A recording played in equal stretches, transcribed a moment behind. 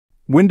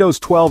Windows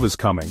 12 is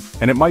coming,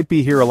 and it might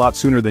be here a lot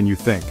sooner than you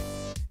think.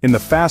 In the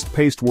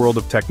fast-paced world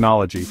of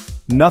technology,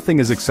 nothing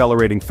is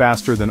accelerating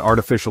faster than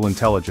artificial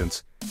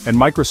intelligence, and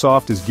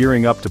Microsoft is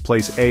gearing up to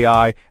place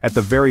AI at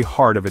the very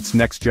heart of its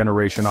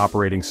next-generation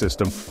operating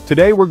system.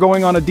 Today we're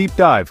going on a deep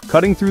dive,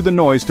 cutting through the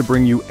noise to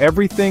bring you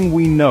everything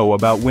we know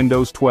about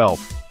Windows 12.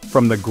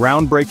 From the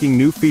groundbreaking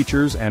new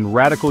features and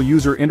radical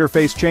user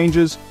interface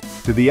changes,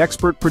 to the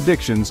expert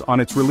predictions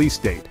on its release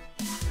date.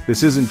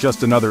 This isn't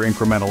just another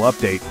incremental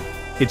update.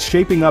 It's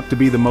shaping up to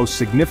be the most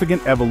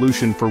significant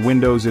evolution for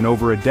Windows in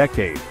over a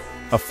decade,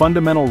 a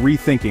fundamental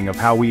rethinking of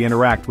how we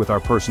interact with our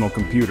personal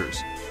computers.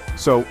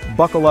 So,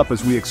 buckle up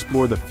as we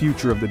explore the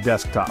future of the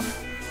desktop.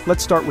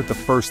 Let's start with the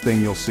first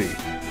thing you'll see,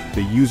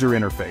 the user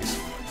interface.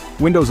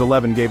 Windows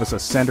 11 gave us a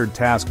centered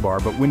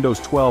taskbar, but Windows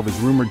 12 is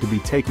rumored to be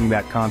taking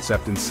that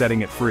concept and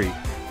setting it free.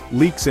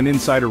 Leaks and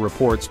insider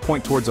reports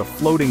point towards a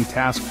floating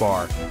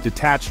taskbar,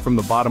 detached from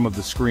the bottom of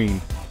the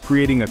screen,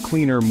 creating a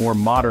cleaner, more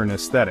modern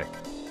aesthetic.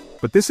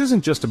 But this isn't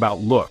just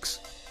about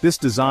looks. This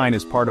design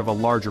is part of a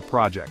larger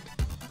project,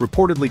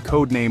 reportedly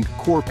codenamed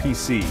Core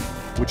PC,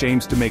 which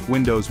aims to make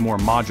Windows more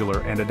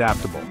modular and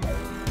adaptable.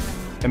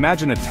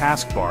 Imagine a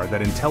taskbar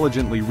that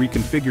intelligently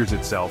reconfigures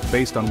itself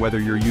based on whether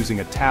you're using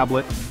a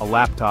tablet, a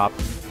laptop,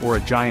 or a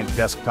giant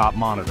desktop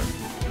monitor.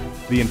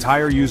 The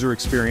entire user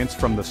experience,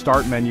 from the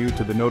start menu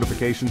to the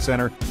notification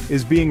center,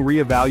 is being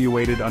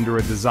reevaluated under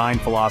a design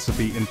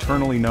philosophy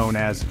internally known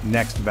as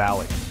Next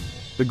Valley.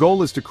 The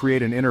goal is to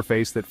create an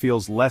interface that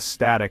feels less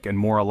static and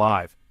more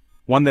alive.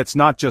 One that's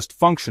not just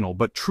functional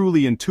but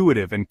truly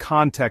intuitive and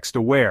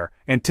context-aware,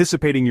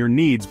 anticipating your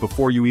needs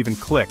before you even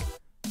click.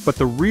 But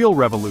the real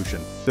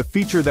revolution, the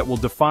feature that will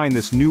define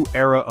this new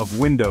era of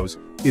Windows,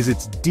 is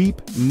its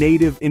deep,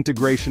 native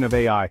integration of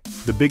AI.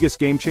 The biggest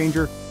game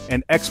changer?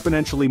 An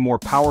exponentially more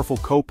powerful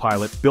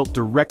Copilot built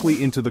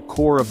directly into the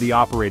core of the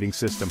operating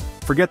system.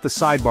 Forget the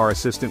sidebar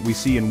assistant we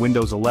see in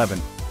Windows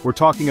 11. We're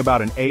talking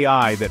about an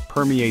AI that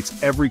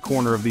permeates every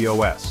corner of the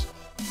OS.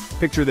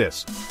 Picture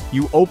this.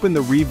 You open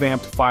the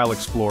revamped File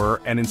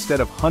Explorer, and instead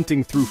of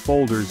hunting through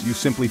folders, you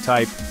simply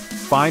type,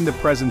 "Find the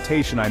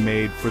presentation I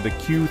made for the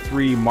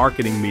Q3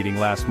 marketing meeting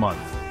last month."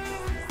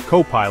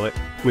 Copilot,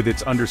 with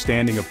its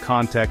understanding of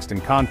context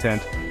and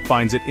content,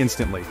 finds it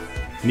instantly.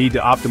 Need to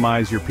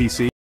optimize your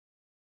PC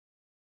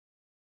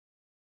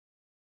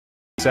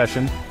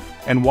session?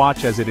 And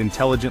watch as it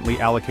intelligently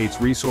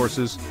allocates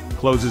resources,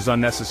 closes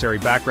unnecessary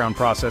background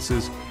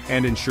processes,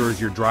 and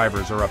ensures your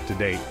drivers are up to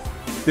date.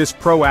 This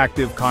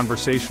proactive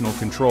conversational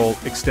control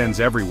extends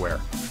everywhere,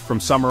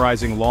 from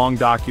summarizing long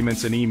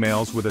documents and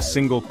emails with a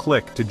single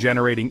click to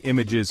generating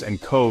images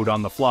and code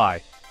on the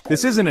fly.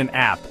 This isn't an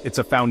app, it's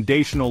a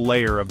foundational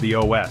layer of the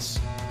OS.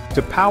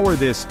 To power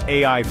this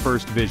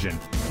AI-first vision,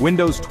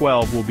 Windows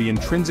 12 will be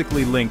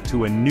intrinsically linked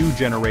to a new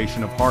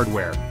generation of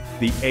hardware,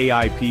 the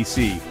AI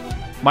PC.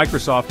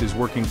 Microsoft is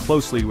working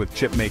closely with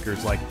chip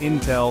makers like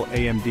Intel,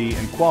 AMD,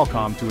 and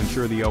Qualcomm to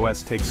ensure the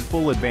OS takes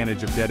full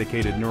advantage of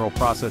dedicated neural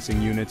processing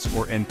units,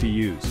 or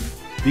NPUs.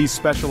 These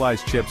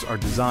specialized chips are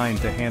designed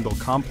to handle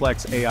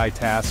complex AI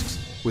tasks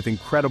with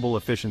incredible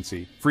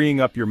efficiency, freeing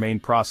up your main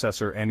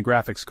processor and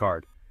graphics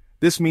card.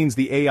 This means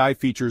the AI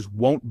features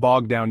won't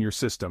bog down your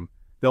system.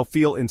 They'll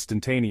feel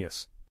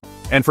instantaneous.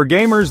 And for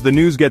gamers, the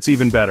news gets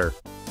even better.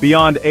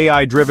 Beyond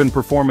AI-driven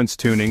performance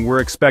tuning,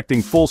 we're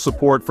expecting full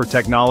support for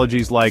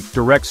technologies like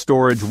Direct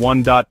Storage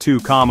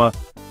 1.2,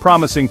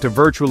 promising to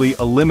virtually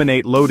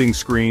eliminate loading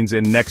screens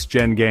in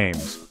next-gen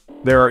games.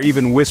 There are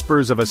even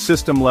whispers of a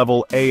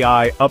system-level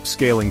AI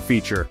upscaling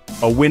feature,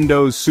 a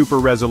Windows Super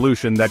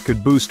Resolution that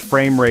could boost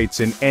frame rates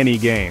in any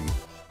game.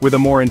 With a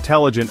more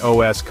intelligent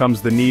OS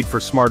comes the need for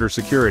smarter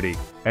security,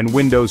 and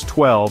Windows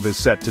 12 is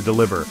set to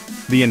deliver.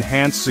 The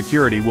enhanced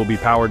security will be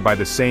powered by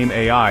the same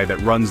AI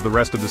that runs the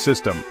rest of the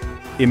system.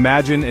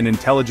 Imagine an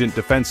intelligent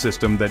defense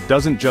system that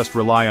doesn't just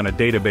rely on a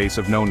database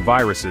of known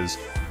viruses,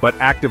 but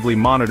actively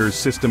monitors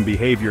system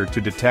behavior to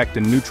detect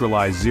and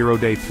neutralize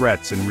zero-day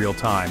threats in real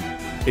time.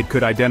 It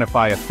could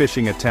identify a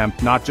phishing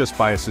attempt not just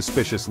by a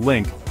suspicious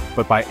link,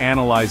 but by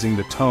analyzing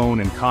the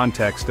tone and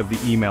context of the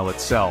email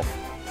itself.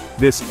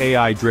 This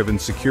AI-driven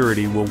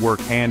security will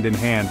work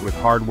hand-in-hand with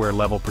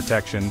hardware-level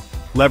protection,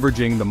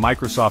 leveraging the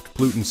Microsoft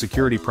Pluton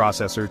security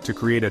processor to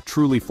create a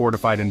truly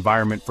fortified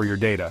environment for your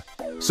data.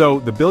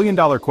 So, the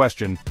billion-dollar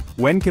question,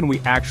 when can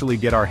we actually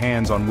get our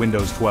hands on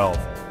Windows 12?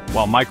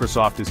 While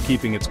Microsoft is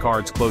keeping its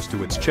cards close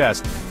to its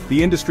chest,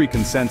 the industry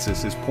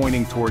consensus is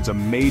pointing towards a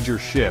major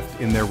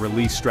shift in their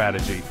release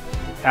strategy.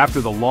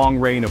 After the long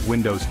reign of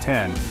Windows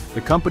 10,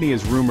 the company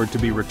is rumored to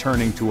be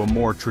returning to a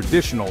more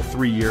traditional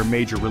 3-year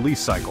major release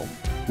cycle.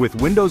 With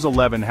Windows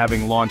 11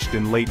 having launched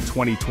in late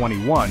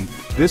 2021,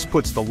 this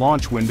puts the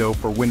launch window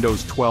for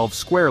Windows 12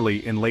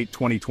 squarely in late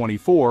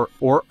 2024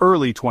 or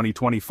early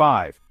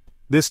 2025.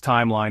 This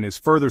timeline is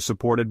further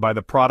supported by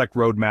the product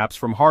roadmaps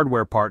from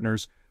hardware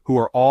partners, who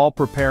are all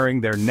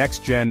preparing their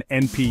next-gen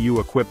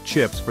NPU-equipped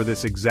chips for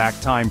this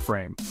exact time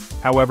frame.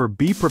 However,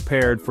 be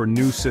prepared for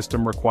new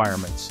system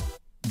requirements.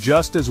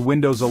 Just as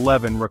Windows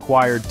 11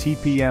 required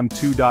TPM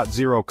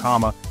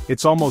 2.0,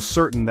 it's almost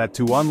certain that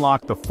to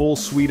unlock the full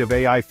suite of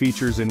AI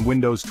features in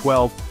Windows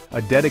 12,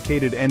 a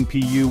dedicated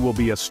NPU will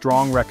be a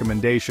strong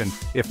recommendation,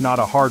 if not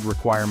a hard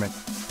requirement.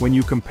 When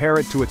you compare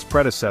it to its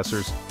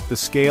predecessors, the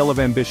scale of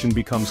ambition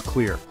becomes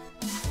clear.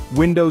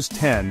 Windows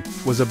 10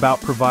 was about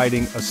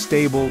providing a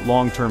stable,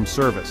 long-term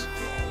service.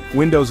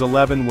 Windows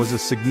 11 was a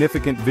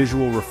significant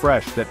visual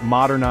refresh that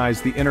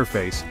modernized the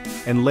interface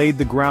and laid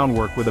the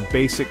groundwork with a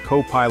basic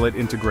Copilot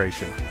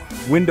integration.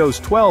 Windows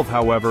 12,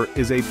 however,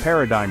 is a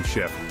paradigm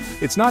shift.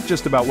 It's not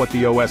just about what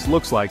the OS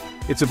looks like,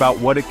 it's about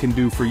what it can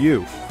do for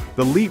you.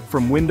 The leap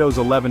from Windows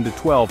 11 to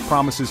 12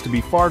 promises to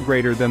be far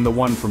greater than the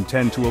one from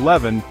 10 to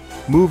 11,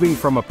 moving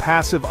from a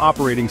passive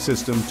operating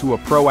system to a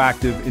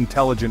proactive,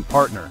 intelligent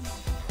partner.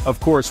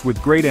 Of course,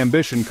 with great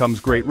ambition comes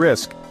great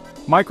risk.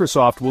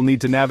 Microsoft will need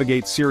to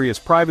navigate serious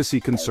privacy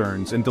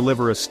concerns and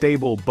deliver a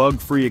stable,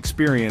 bug-free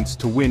experience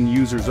to win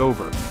users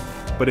over.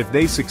 But if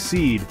they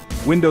succeed,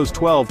 Windows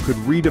 12 could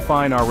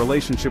redefine our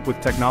relationship with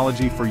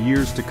technology for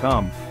years to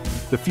come.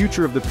 The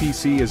future of the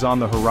PC is on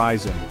the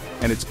horizon,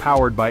 and it's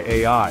powered by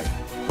AI.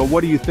 But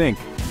what do you think?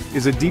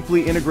 Is a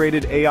deeply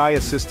integrated AI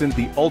assistant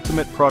the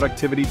ultimate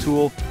productivity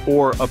tool,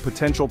 or a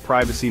potential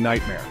privacy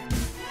nightmare?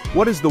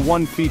 What is the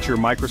one feature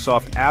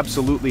Microsoft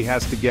absolutely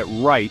has to get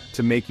right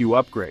to make you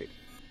upgrade?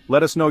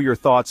 Let us know your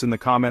thoughts in the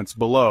comments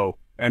below,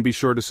 and be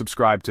sure to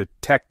subscribe to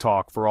Tech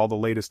Talk for all the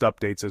latest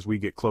updates as we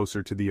get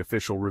closer to the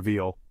official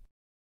reveal.